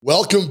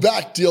Welcome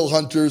back, deal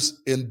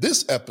hunters. In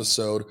this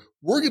episode,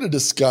 we're going to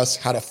discuss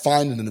how to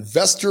find an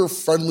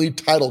investor-friendly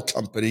title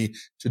company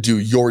to do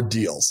your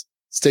deals.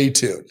 Stay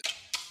tuned.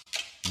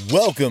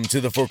 Welcome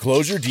to the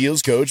Foreclosure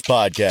Deals Coach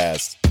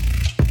podcast.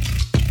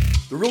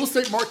 The real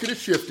estate market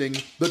is shifting.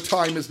 The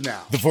time is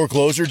now. The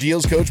Foreclosure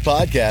Deals Coach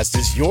podcast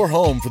is your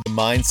home for the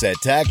mindset,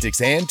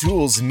 tactics, and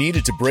tools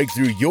needed to break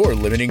through your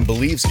limiting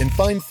beliefs and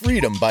find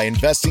freedom by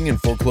investing in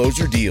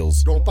foreclosure deals.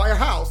 Don't buy a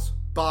house,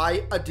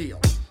 buy a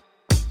deal.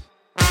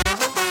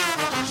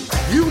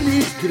 You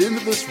need to get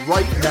into this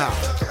right now.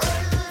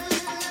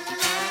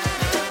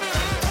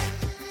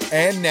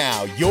 And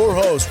now, your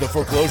host, the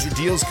Foreclosure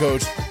Deals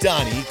Coach,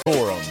 Donnie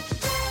Corum.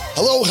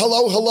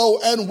 Hello,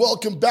 and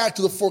welcome back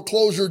to the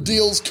Foreclosure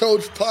Deals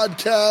Coach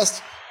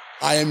podcast.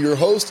 I am your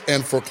host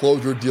and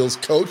Foreclosure Deals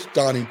Coach,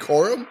 Donnie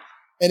Corum.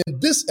 And in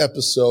this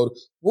episode,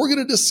 we're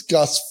going to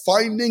discuss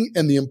finding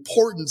and the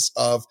importance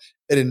of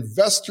an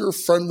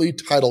investor-friendly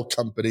title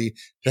company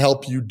to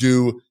help you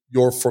do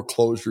your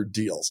foreclosure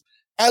deals.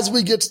 As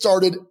we get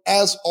started,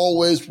 as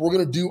always, we're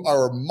going to do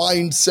our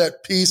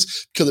mindset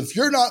piece, because if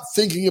you're not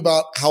thinking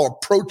about how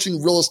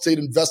approaching real estate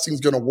investing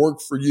is going to work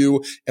for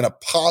you in a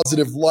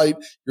positive light,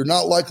 you're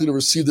not likely to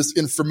receive this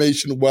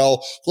information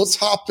well. Let's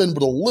hop in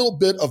with a little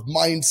bit of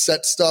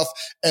mindset stuff.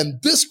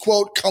 And this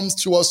quote comes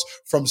to us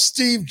from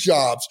Steve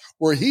Jobs,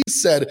 where he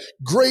said,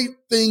 "Great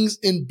things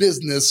in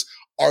business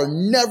are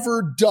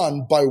never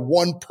done by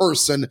one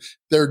person.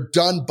 They're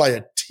done by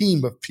a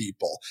team of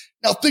people."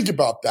 Now think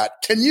about that.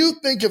 Can you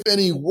think of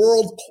any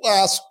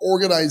world-class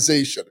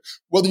organization,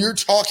 whether you're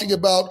talking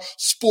about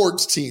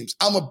sports teams?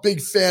 I'm a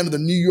big fan of the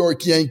New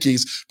York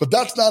Yankees, but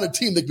that's not a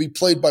team that can be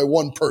played by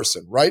one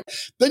person, right?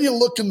 Then you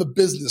look in the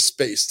business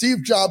space.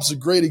 Steve Jobs is a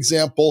great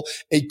example,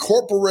 a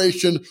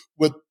corporation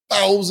with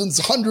thousands,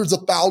 hundreds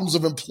of thousands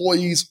of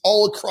employees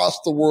all across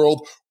the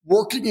world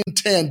working in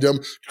tandem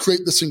to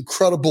create this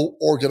incredible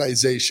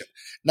organization.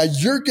 Now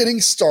you're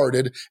getting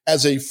started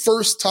as a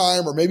first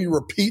time or maybe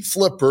repeat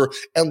flipper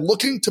and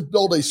looking to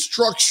build a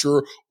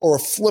structure or a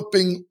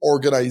flipping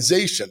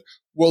organization.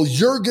 Well,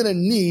 you're going to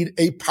need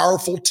a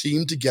powerful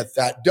team to get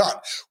that done.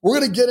 We're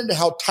going to get into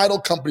how title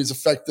companies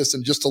affect this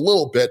in just a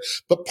little bit,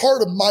 but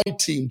part of my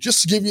team,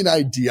 just to give you an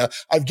idea,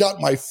 I've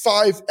got my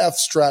 5F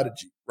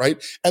strategy.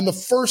 Right? And the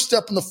first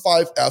step in the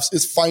 5Fs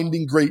is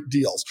finding great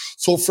deals.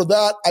 So for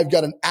that, I've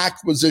got an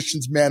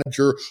acquisitions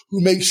manager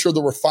who makes sure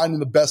that we're finding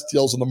the best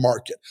deals in the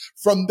market.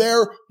 From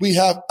there, we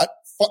have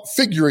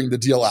figuring the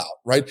deal out,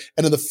 right?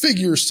 And in the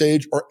figure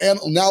stage or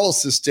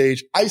analysis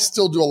stage, I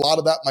still do a lot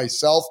of that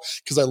myself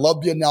because I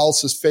love the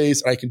analysis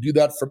phase and I can do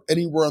that from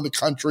anywhere in the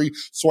country.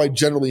 So I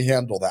generally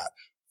handle that.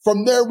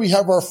 From there, we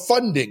have our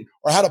funding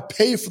or how to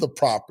pay for the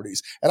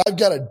properties. And I've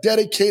got a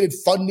dedicated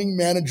funding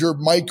manager,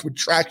 Mike, with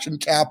Traction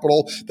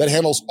Capital that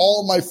handles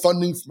all my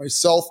funding for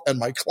myself and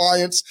my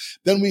clients.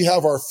 Then we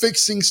have our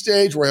fixing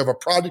stage where I have a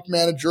project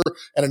manager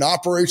and an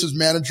operations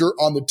manager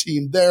on the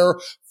team there.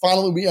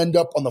 Finally, we end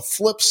up on the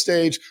flip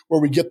stage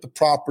where we get the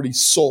property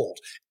sold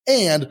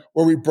and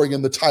where we bring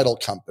in the title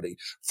company.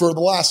 For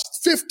the last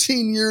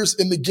 15 years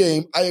in the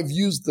game, I have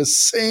used the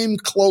same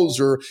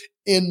closer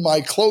in my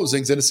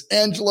closings. And it's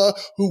Angela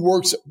who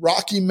works at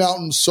Rocky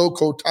Mountain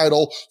SoCo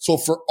Title. So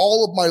for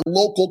all of my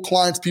local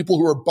clients, people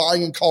who are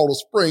buying in Colorado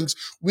Springs,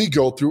 we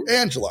go through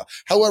Angela.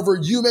 However,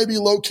 you may be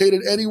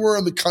located anywhere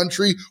in the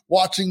country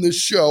watching this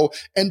show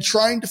and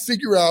trying to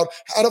figure out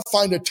how to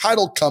find a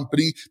title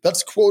company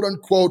that's quote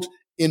unquote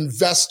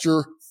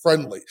investor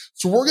friendly.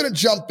 So we're going to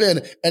jump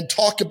in and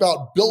talk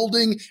about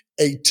building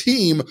a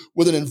team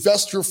with an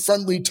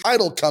investor-friendly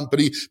title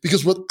company,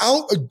 because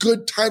without a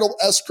good title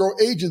escrow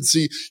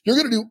agency, you're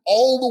going to do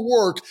all the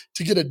work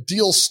to get a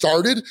deal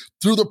started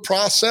through the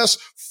process,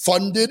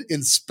 funded,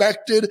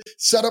 inspected,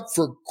 set up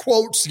for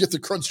quotes to get the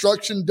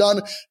construction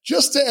done,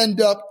 just to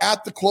end up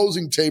at the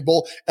closing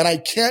table. And I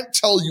can't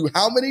tell you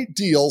how many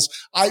deals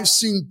I've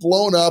seen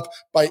blown up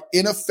by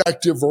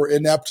ineffective or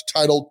inept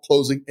title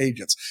closing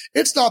agents.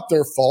 It's not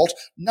their fault.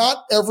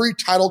 Not every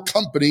title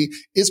company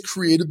is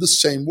created the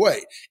same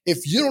way.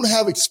 If you don't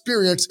have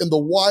experience in the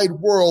wide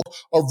world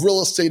of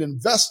real estate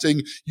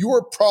investing, you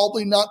are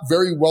probably not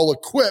very well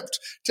equipped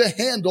to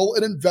handle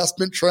an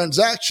investment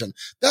transaction.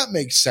 That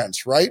makes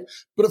sense, right?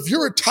 But if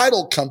you're a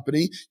title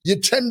company, you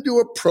tend to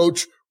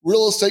approach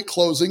real estate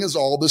closing as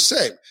all the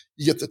same.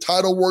 You get the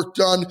title work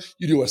done,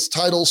 you do a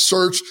title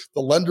search,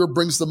 the lender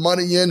brings the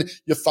money in,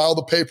 you file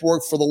the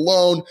paperwork for the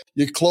loan,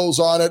 you close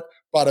on it,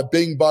 bada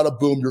bing, bada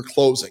boom, you're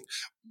closing.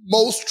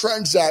 Most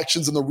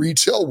transactions in the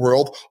retail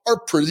world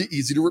are pretty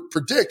easy to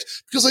predict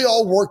because they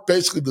all work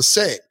basically the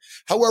same.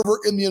 However,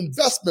 in the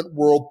investment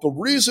world, the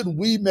reason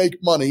we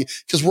make money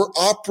because we're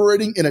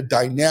operating in a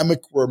dynamic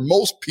where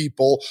most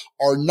people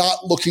are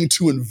not looking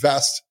to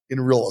invest in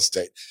real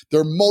estate.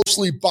 They're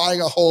mostly buying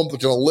a home they're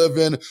going to live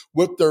in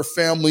with their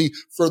family.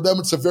 For them,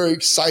 it's a very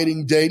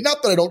exciting day.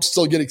 Not that I don't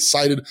still get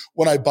excited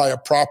when I buy a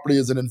property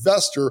as an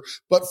investor,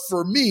 but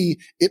for me,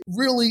 it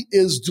really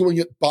is doing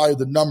it by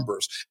the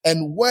numbers.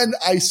 And when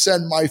I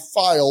send my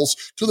files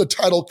to the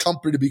title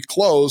company to be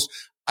closed,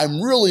 I'm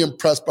really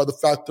impressed by the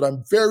fact that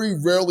I'm very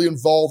rarely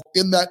involved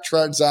in that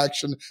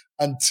transaction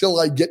until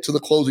I get to the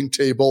closing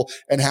table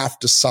and have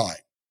to sign.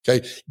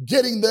 Okay.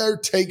 Getting there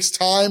takes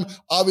time.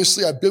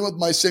 Obviously, I've been with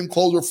my same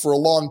closer for a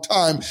long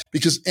time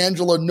because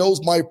Angela knows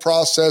my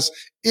process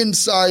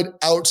inside,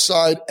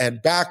 outside,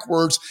 and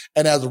backwards.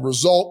 And as a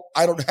result,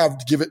 I don't have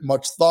to give it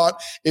much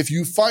thought. If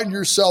you find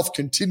yourself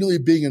continually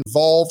being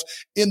involved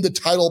in the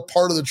title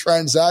part of the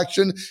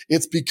transaction,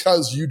 it's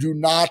because you do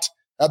not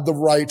have the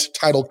right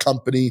title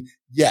company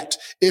yet.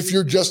 If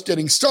you're just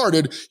getting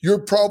started, you're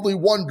probably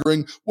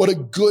wondering what a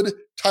good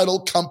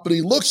title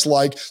company looks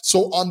like.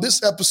 So on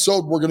this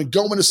episode, we're going to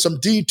go into some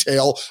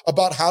detail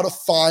about how to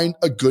find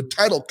a good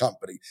title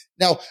company.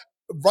 Now,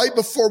 right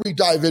before we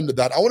dive into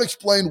that, I want to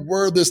explain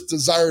where this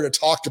desire to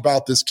talk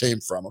about this came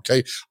from,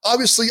 okay?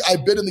 Obviously,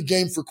 I've been in the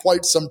game for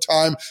quite some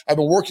time. I've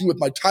been working with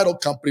my title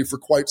company for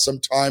quite some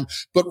time.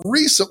 But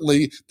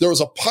recently, there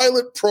was a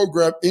pilot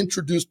program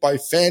introduced by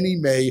Fannie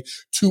Mae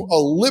to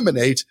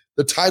eliminate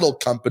the title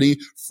company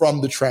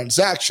from the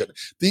transaction.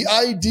 The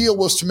idea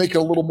was to make it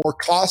a little more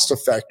cost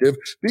effective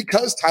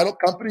because title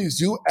companies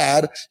do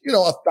add,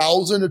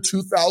 $1,000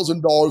 to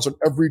 $2,000 on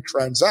every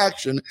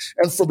transaction.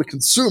 And for the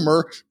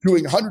consumer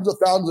doing hundreds of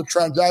thousands of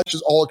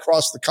transactions all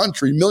across the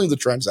country, millions of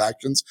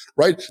transactions,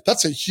 right?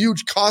 That's a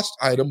huge cost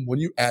item when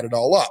you add it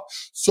all up.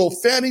 So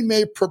Fannie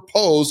Mae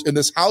proposed in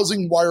this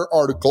Housing Wire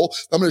article,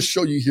 I'm going to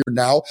show you here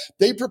now,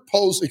 they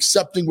proposed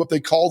accepting what they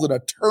called an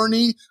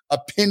attorney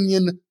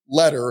opinion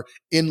letter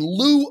in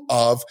lieu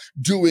of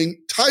doing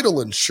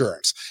title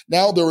insurance.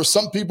 Now, there were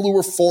some people who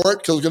were for it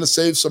because it was going to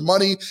save some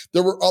money.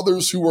 There were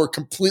others who were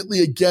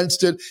completely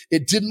against it.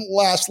 It didn't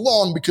last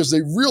long because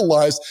they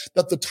realized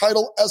that the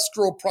title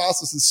escrow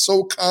process is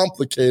so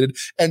complicated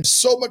and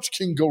so much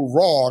can go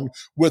wrong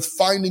with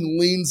finding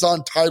liens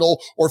on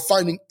title or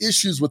finding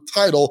issues with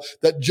title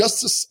that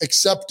just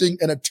accepting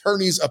an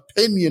attorney's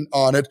opinion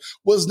on it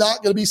was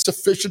not going to be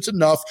sufficient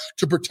enough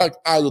to protect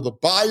either the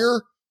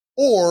buyer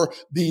or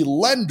the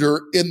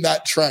lender in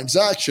that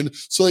transaction.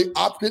 So they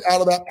opted out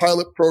of that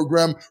pilot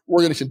program.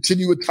 We're going to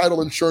continue with title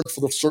insurance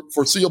for the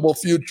foreseeable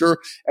future.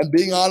 And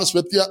being honest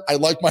with you, I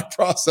like my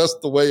process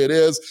the way it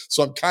is.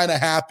 So I'm kind of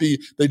happy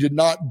they did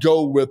not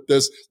go with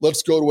this.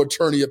 Let's go to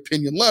attorney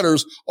opinion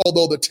letters.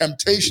 Although the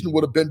temptation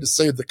would have been to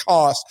save the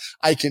cost,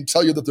 I can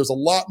tell you that there's a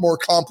lot more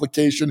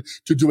complication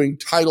to doing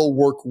title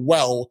work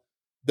well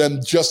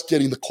than just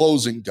getting the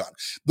closing done.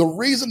 The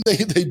reason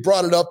they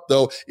brought it up,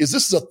 though, is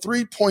this is a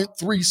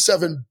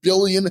 $3.37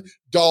 billion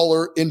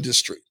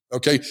industry,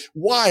 okay?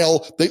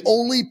 While they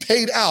only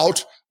paid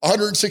out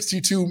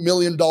 $162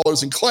 million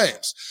in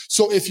claims.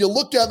 So if you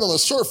look at it on the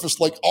surface,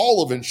 like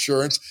all of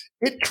insurance,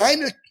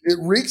 it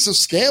reeks of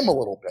scam a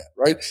little bit,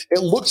 right?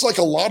 It looks like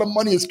a lot of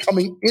money is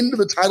coming into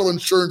the title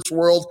insurance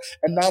world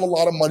and not a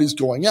lot of money is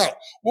going out.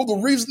 Well,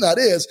 the reason that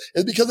is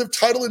because if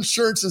title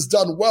insurance is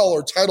done well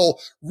or title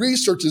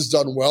research is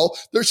done well,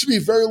 there should be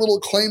very little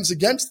claims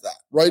against that,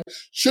 right?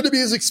 Should it be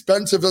as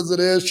expensive as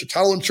it is? Should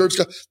title insurance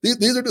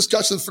these are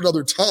discussions for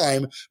another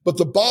time, but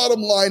the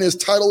bottom line is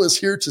title is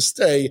here to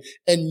stay,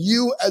 and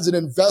you as an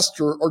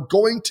investor are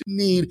going to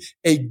need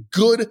a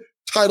good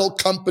title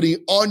company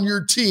on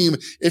your team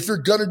if you're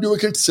going to do a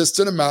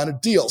consistent amount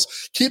of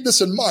deals. Keep this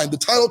in mind. The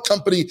title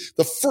company,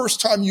 the first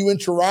time you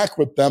interact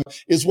with them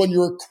is when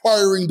you're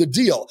acquiring the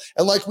deal.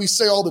 And like we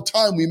say all the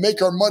time, we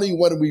make our money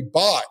when we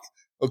buy.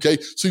 Okay.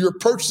 So you're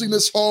purchasing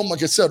this home.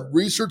 Like I said,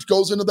 research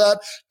goes into that.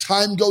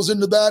 Time goes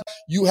into that.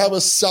 You have a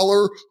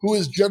seller who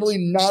is generally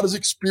not as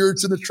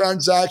experienced in the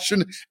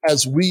transaction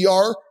as we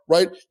are,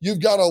 right?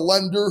 You've got a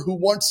lender who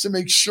wants to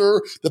make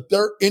sure that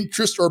their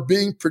interests are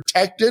being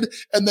protected.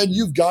 And then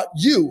you've got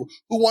you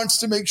who wants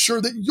to make sure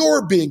that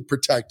you're being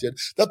protected,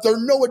 that there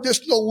are no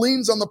additional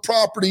liens on the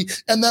property,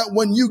 and that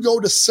when you go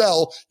to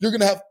sell, you're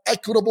going to have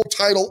equitable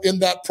title in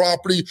that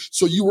property.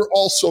 So you are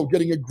also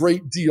getting a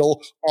great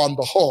deal on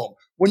the home.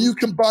 When you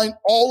combine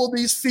all of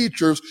these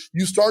features,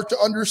 you start to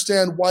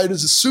understand why it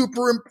is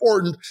super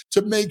important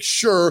to make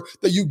sure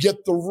that you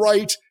get the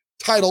right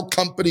title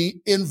company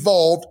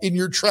involved in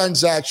your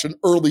transaction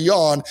early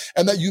on,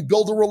 and that you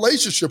build a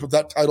relationship with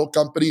that title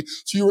company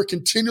so you are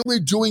continually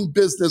doing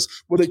business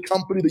with a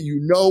company that you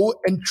know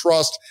and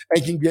trust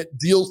and can get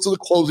deals to the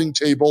closing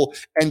table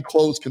and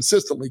close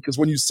consistently. Because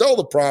when you sell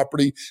the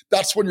property,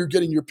 that's when you're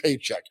getting your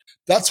paycheck.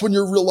 That's when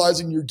you're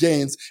realizing your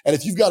gains. And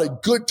if you've got a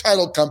good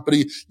title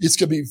company, it's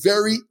going to be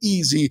very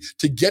easy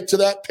to get to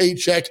that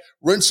paycheck,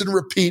 rinse and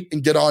repeat,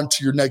 and get on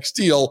to your next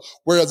deal.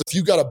 Whereas if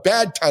you've got a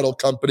bad title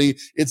company,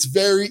 it's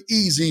very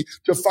easy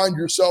to find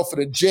yourself in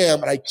a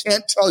jam. And I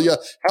can't tell you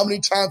how many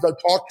times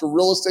I've talked to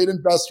real estate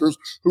investors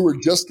who were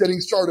just getting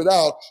started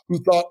out, who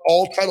thought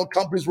all title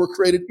companies were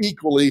created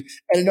equally,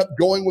 and ended up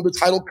going with a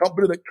title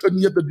company that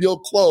couldn't get the deal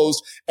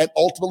closed and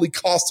ultimately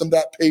cost them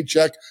that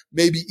paycheck,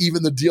 maybe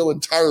even the deal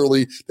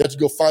entirely. They have to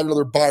go find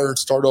another buyer and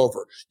start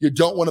over. You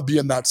don't want to be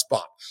in that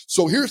spot.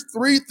 So here's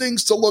 3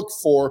 things to look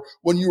for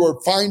when you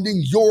are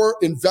finding your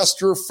your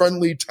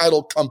investor-friendly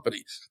title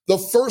company. The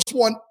first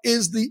one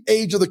is the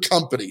age of the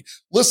company.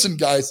 Listen,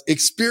 guys,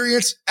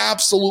 experience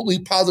absolutely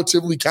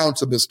positively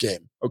counts in this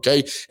game,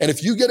 okay? And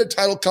if you get a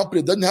title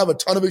company that doesn't have a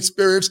ton of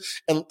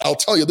experience, and I'll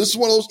tell you, this is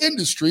one of those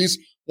industries,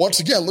 once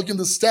again, look at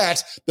the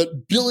stats,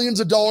 that billions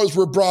of dollars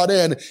were brought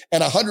in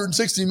and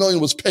 160 million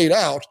was paid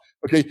out.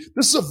 Okay,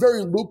 this is a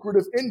very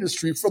lucrative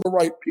industry for the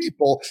right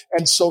people.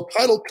 And so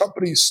title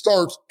companies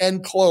start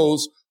and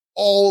close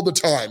all the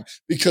time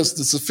because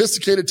the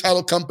sophisticated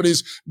title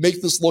companies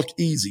make this look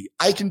easy.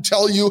 I can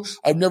tell you,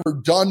 I've never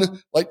done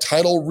like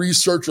title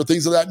research or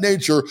things of that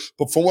nature,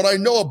 but from what I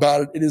know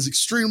about it, it is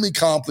extremely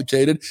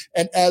complicated.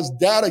 And as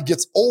data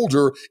gets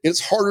older, it's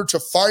harder to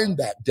find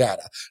that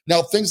data.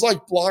 Now, things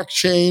like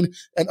blockchain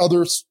and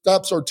other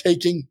steps are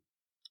taking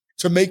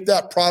to make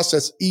that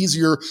process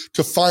easier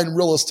to find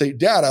real estate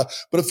data.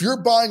 But if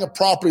you're buying a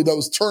property that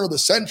was turn of the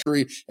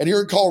century, and here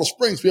in Colorado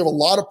Springs, we have a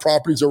lot of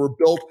properties that were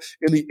built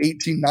in the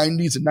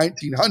 1890s and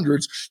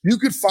 1900s, you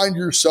could find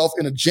yourself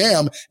in a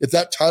jam if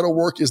that title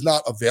work is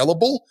not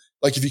available.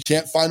 Like if you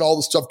can't find all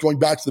the stuff going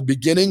back to the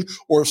beginning,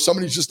 or if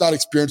somebody's just not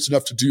experienced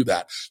enough to do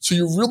that. So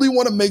you really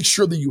want to make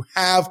sure that you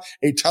have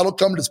a title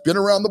company that's been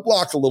around the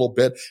block a little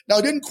bit. Now,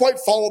 I didn't quite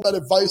follow that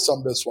advice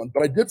on this one,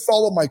 but I did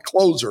follow my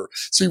closer.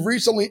 See,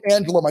 recently,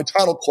 Angela, my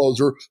title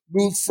closer,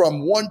 moved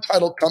from one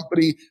title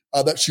company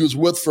that she was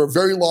with for a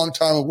very long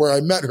time and where I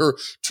met her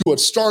to a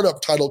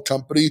startup title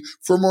company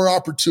for more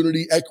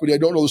opportunity, equity. I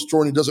don't know the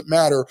story and it doesn't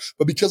matter,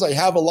 but because I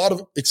have a lot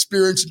of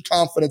experience and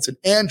confidence in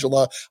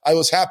Angela, I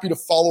was happy to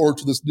follow her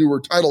to this newer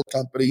title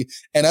company.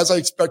 And as I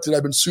expected,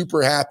 I've been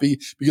super happy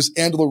because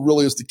Angela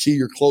really is the key.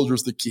 Your closer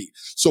is the key.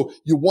 So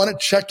you want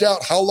to check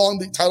out how long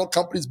the title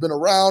company's been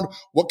around,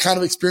 what kind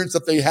of experience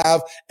that they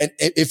have, and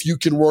if you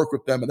can work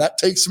with them. And that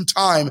takes some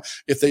time.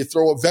 If they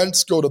throw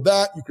events, go to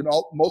that.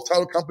 Most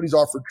title companies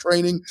offer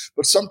training,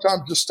 but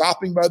sometimes just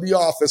stopping by the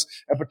office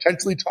and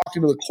potentially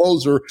talking to the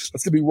closer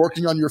that's going to be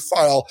working on your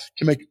file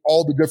can make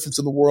all the difference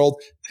in the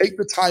world. Take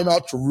the time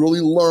out to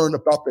really learn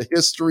about the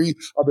history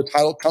of the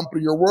title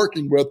company you're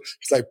working with,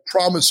 because I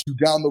promise you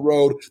down the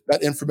road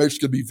that information is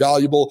going to be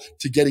valuable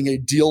to getting a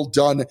deal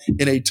done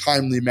in a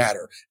timely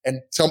manner.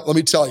 And let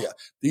me tell you,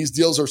 these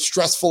deals are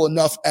stressful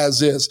enough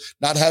as is.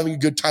 Not having a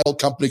good title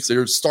company because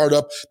they're a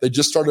startup, they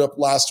just started up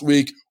last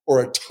week,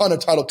 or a ton of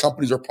title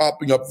companies are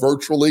popping up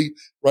virtually,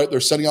 right?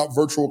 They're sending out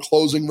virtual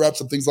closing reps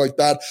and things like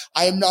that.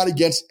 I am not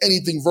against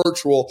anything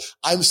virtual.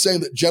 I'm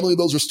saying that generally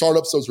those are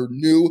startups. Those are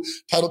new.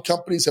 Title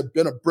companies have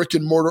been a brick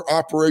and mortar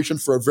operation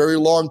for a very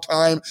long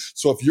time.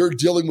 So if you're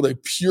dealing with a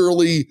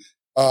purely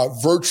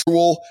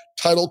virtual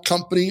title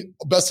company,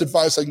 best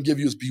advice I can give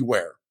you is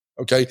beware.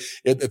 Okay.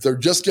 If they're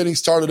just getting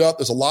started up,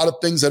 there's a lot of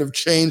things that have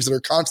changed that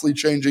are constantly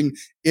changing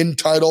in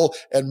title.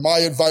 And my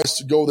advice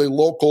to go with a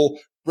local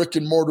brick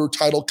and mortar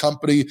title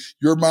company.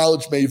 Your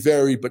mileage may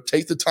vary, but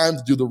take the time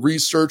to do the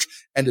research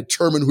and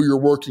determine who you're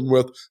working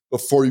with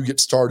before you get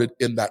started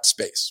in that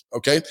space.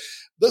 Okay.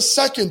 The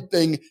second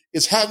thing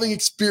is having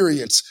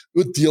experience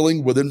with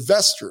dealing with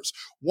investors.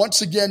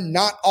 Once again,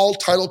 not all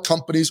title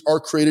companies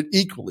are created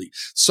equally.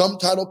 Some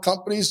title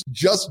companies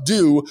just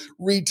do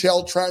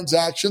retail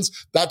transactions.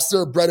 That's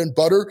their bread and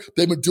butter.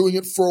 They've been doing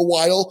it for a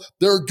while.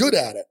 They're good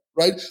at it.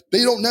 Right?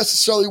 They don't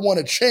necessarily want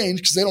to change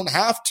because they don't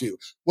have to.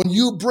 When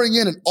you bring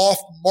in an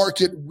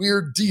off-market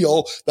weird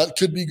deal that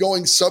could be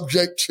going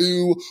subject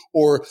to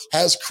or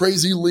has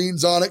crazy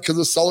liens on it because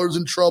the seller's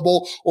in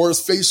trouble or is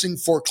facing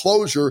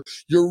foreclosure,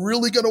 you're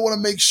really going to want to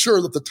make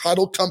sure that the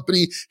title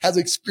company has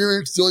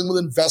experience dealing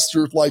with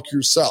investors like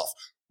yourself.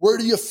 Where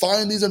do you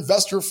find these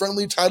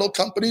investor-friendly title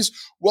companies?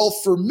 Well,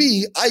 for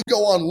me, I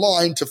go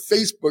online to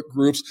Facebook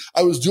groups.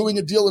 I was doing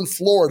a deal in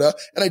Florida,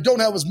 and I don't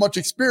have as much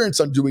experience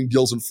on doing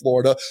deals in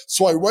Florida.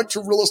 So I went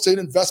to real estate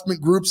investment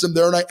groups in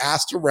there, and I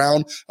asked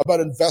around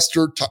about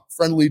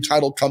investor-friendly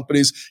title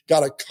companies,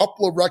 got a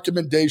couple of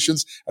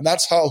recommendations, and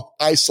that's how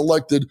I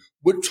selected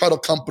which title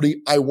company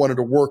I wanted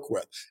to work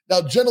with.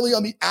 Now, generally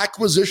on the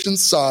acquisition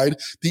side,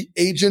 the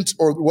agent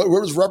or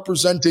whoever's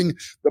representing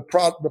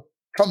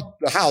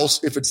the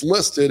house, if it's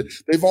listed,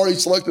 they've already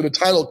selected a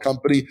title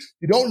company.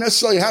 You don't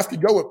necessarily have to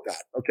go with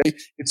that, okay?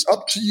 It's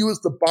up to you as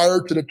the buyer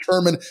to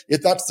determine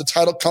if that's the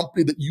title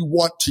company that you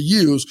want to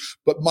use.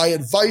 But my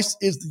advice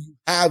is that you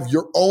have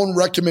your own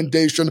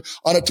recommendation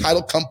on a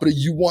title company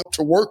you want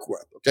to work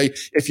with. Okay.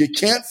 If you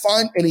can't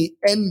find any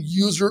end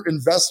user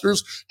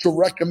investors to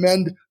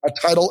recommend a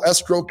title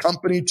escrow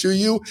company to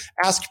you,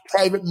 ask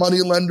private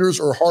money lenders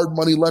or hard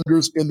money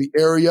lenders in the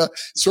area.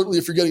 Certainly,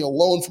 if you're getting a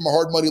loan from a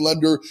hard money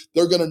lender,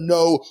 they're going to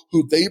know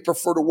who they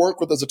prefer to work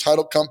with as a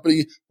title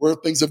company, where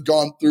things have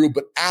gone through.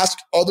 But ask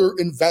other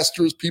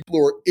investors, people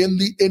who are in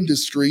the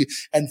industry,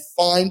 and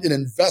find an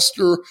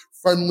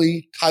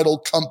investor-friendly title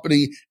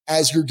company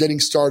as you're getting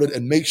started,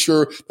 and make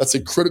sure that's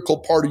a critical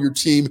part of your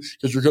team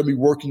because you're going to be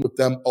working with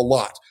them a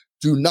lot.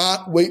 Do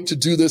not wait to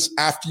do this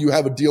after you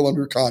have a deal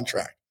under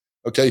contract.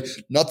 Okay.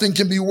 Nothing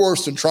can be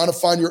worse than trying to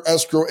find your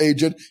escrow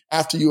agent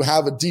after you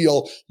have a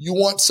deal. You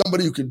want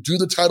somebody who can do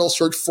the title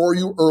search for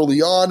you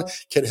early on,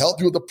 can help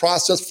you with the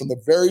process from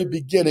the very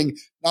beginning,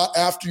 not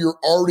after you're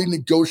already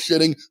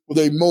negotiating with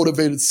a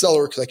motivated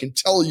seller. Because I can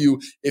tell you,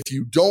 if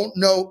you don't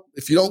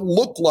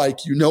look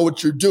like you know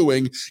what you're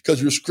doing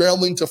because you're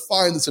scrambling to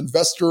find this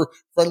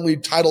investor-friendly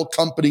title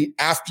company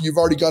after you've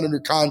already got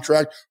under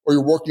contract or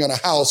you're working on a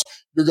house,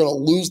 you're going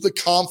to lose the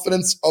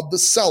confidence of the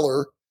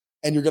seller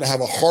and you're going to have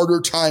a harder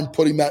time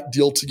putting that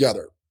deal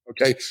together.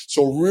 Okay.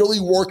 So really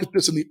work at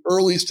this in the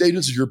early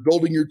stages as you're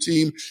building your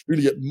team. You're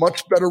going to get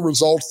much better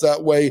results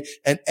that way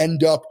and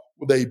end up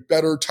with a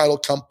better title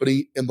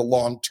company in the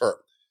long term.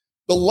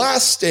 The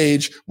last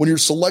stage when you're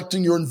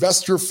selecting your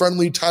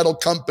investor-friendly title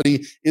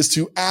company is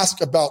to ask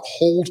about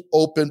hold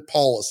open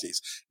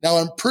policies. Now,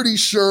 I'm pretty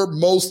sure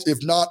most, if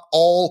not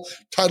all,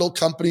 title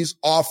companies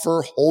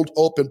offer hold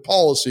open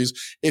policies.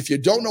 If you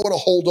don't know what a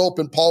hold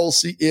open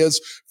policy is,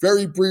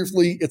 very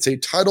briefly, it's a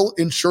title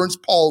insurance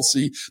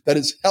policy that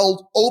is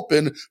held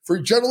open for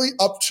generally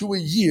up to a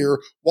year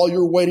while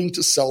you're waiting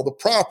to sell the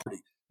property.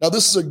 Now,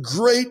 this is a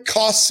great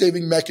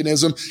cost-saving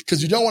mechanism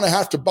because you don't want to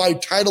have to buy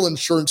title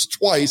insurance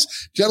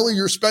twice. Generally,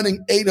 you're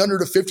spending $800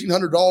 to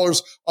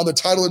 $1,500 on the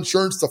title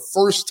insurance the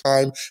first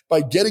time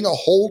by getting a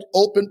hold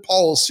open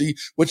policy,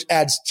 which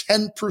adds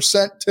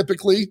 10%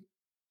 typically.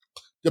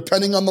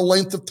 Depending on the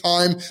length of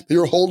time that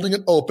you're holding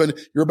it open,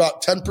 you're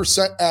about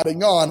 10%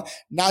 adding on.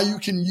 Now you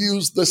can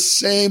use the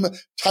same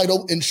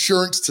title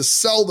insurance to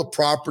sell the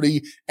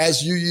property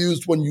as you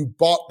used when you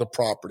bought the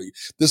property.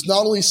 This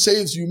not only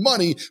saves you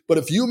money, but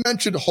if you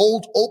mention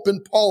hold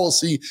open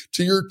policy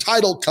to your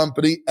title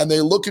company and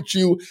they look at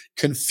you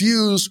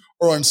confused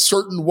or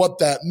uncertain what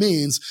that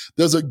means,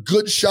 there's a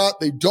good shot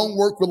they don't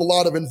work with a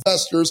lot of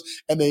investors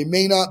and they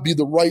may not be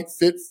the right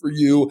fit for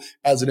you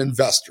as an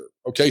investor.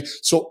 Okay.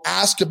 So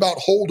ask about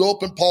hold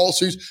open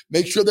policies.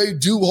 Make sure they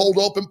do hold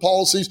open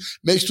policies.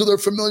 Make sure they're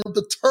familiar with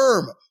the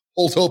term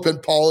hold open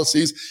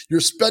policies. You're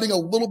spending a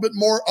little bit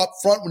more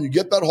upfront when you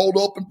get that hold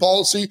open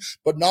policy,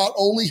 but not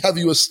only have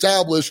you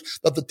established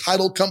that the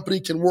title company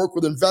can work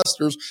with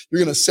investors, you're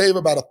going to save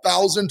about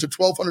 $1,000 to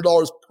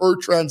 $1,200 per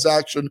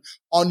transaction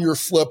on your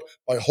flip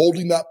by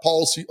holding that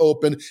policy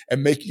open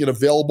and making it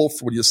available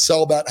for when you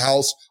sell that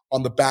house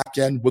on the back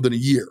end within a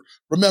year.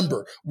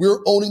 Remember, we're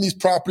owning these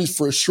properties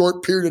for a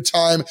short period of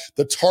time.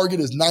 The target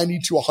is 90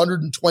 to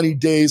 120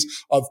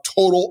 days of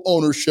total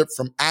ownership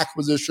from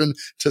acquisition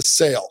to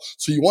sale.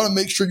 So you want to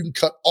make sure you can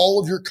cut all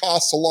of your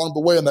costs along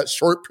the way in that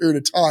short period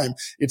of time.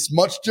 It's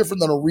much different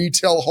than a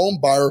retail home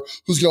buyer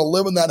who's going to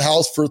live in that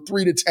house for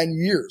 3 to 10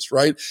 years,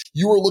 right?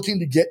 You are looking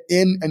to get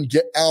in and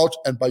get out.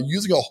 And by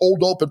using a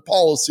hold open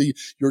policy,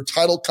 your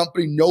title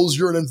company knows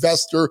you're an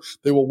investor.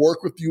 They will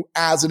work with you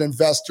as an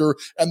investor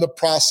and the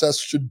process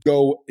should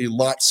go a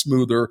lot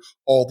smoother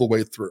all the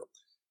way through.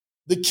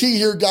 The key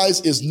here,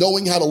 guys, is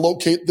knowing how to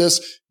locate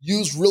this.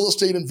 Use real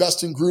estate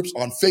investing groups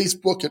on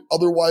Facebook and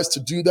otherwise to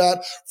do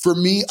that. For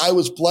me, I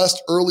was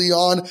blessed early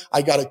on.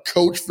 I got a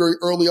coach very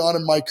early on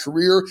in my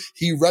career.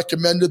 He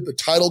recommended the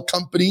title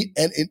company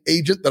and an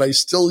agent that I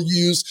still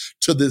use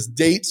to this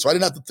date. So I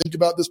didn't have to think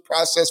about this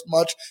process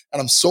much.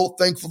 And I'm so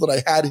thankful that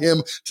I had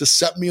him to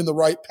set me in the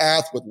right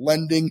path with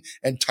lending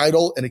and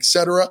title and et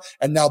cetera.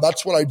 And now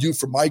that's what I do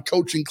for my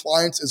coaching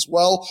clients as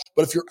well.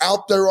 But if you're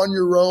out there on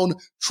your own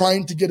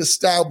trying to get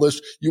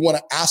established, you want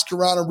to ask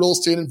around in real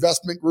estate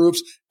investment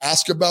groups.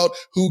 Ask about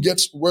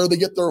where they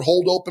get their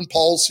hold open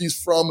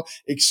policies from,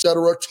 et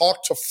cetera.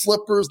 Talk to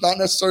flippers, not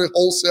necessarily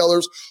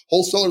wholesalers.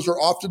 Wholesalers are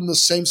often in the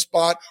same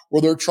spot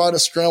where they're trying to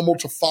scramble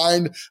to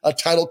find a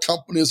title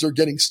company as they're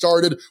getting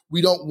started.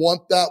 We don't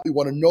want that. We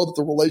want to know that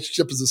the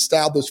relationship is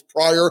established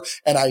prior.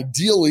 And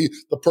ideally,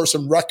 the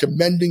person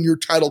recommending your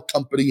title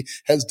company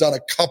has done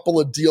a couple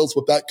of deals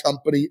with that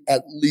company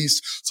at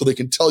least, so they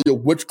can tell you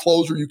which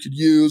closer you could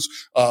use,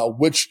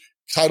 which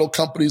title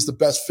company is the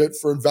best fit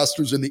for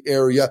investors in the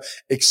area,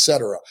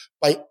 etc.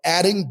 By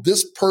adding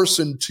this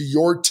person to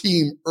your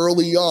team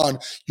early on,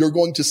 you're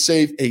going to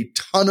save a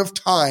ton of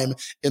time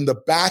in the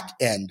back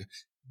end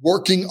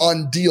working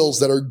on deals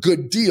that are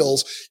good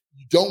deals.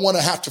 You don't want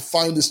to have to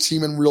find this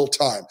team in real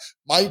time.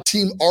 My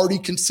team already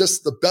consists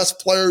of the best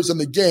players in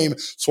the game,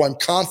 so I'm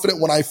confident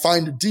when I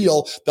find a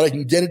deal that I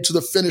can get it to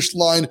the finish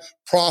line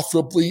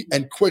profitably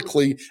and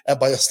quickly. And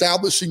by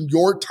establishing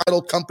your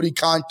title company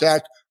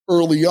contact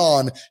early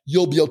on,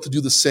 you'll be able to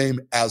do the same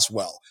as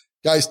well.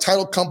 Guys,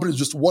 title company is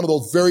just one of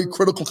those very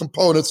critical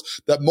components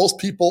that most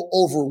people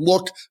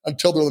overlook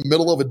until they're in the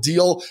middle of a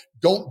deal.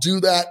 Don't do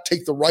that.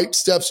 Take the right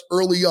steps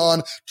early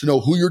on to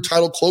know who your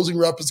title closing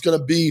rep is going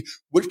to be,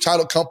 which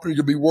title company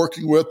you'll be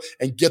working with,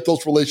 and get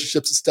those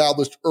relationships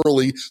established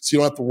early so you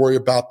don't have to worry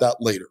about that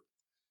later.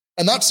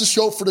 And that's the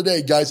show for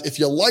today, guys. If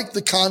you like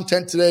the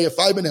content today, if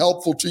I've been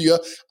helpful to you,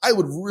 I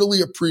would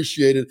really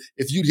appreciate it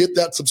if you'd hit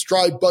that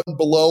subscribe button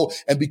below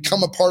and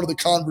become a part of the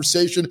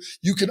conversation.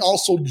 You can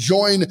also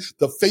join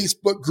the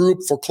Facebook group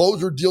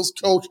Foreclosure Deals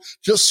Coach.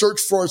 Just search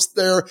for us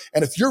there.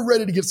 And if you're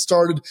ready to get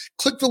started,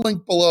 click the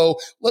link below.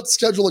 Let's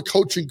schedule a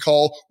coaching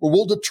call where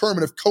we'll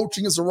determine if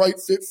coaching is the right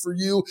fit for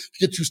you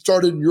to get you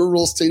started in your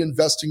real estate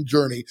investing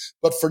journey.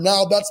 But for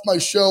now, that's my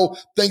show.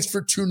 Thanks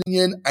for tuning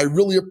in. I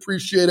really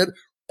appreciate it.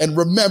 And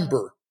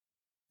remember,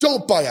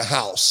 don't buy a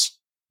house,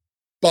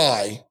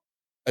 buy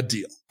a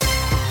deal.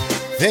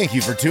 Thank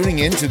you for tuning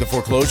in to the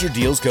Foreclosure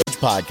Deals Coach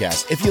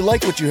podcast. If you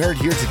like what you heard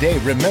here today,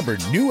 remember,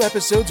 new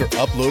episodes are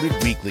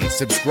uploaded weekly.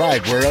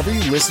 Subscribe wherever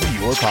you listen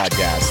to your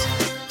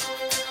podcasts.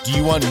 Do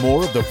you want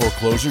more of the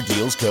Foreclosure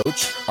Deals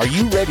Coach? Are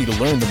you ready to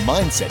learn the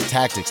mindset,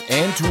 tactics,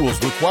 and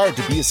tools required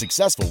to be a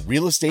successful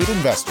real estate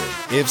investor?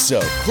 If so,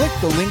 click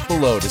the link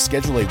below to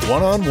schedule a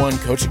one-on-one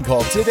coaching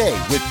call today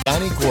with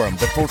Donnie Corum,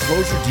 the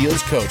Foreclosure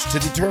Deals Coach, to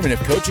determine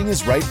if coaching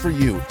is right for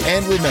you.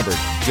 And remember,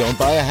 don't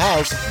buy a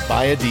house,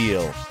 buy a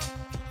deal.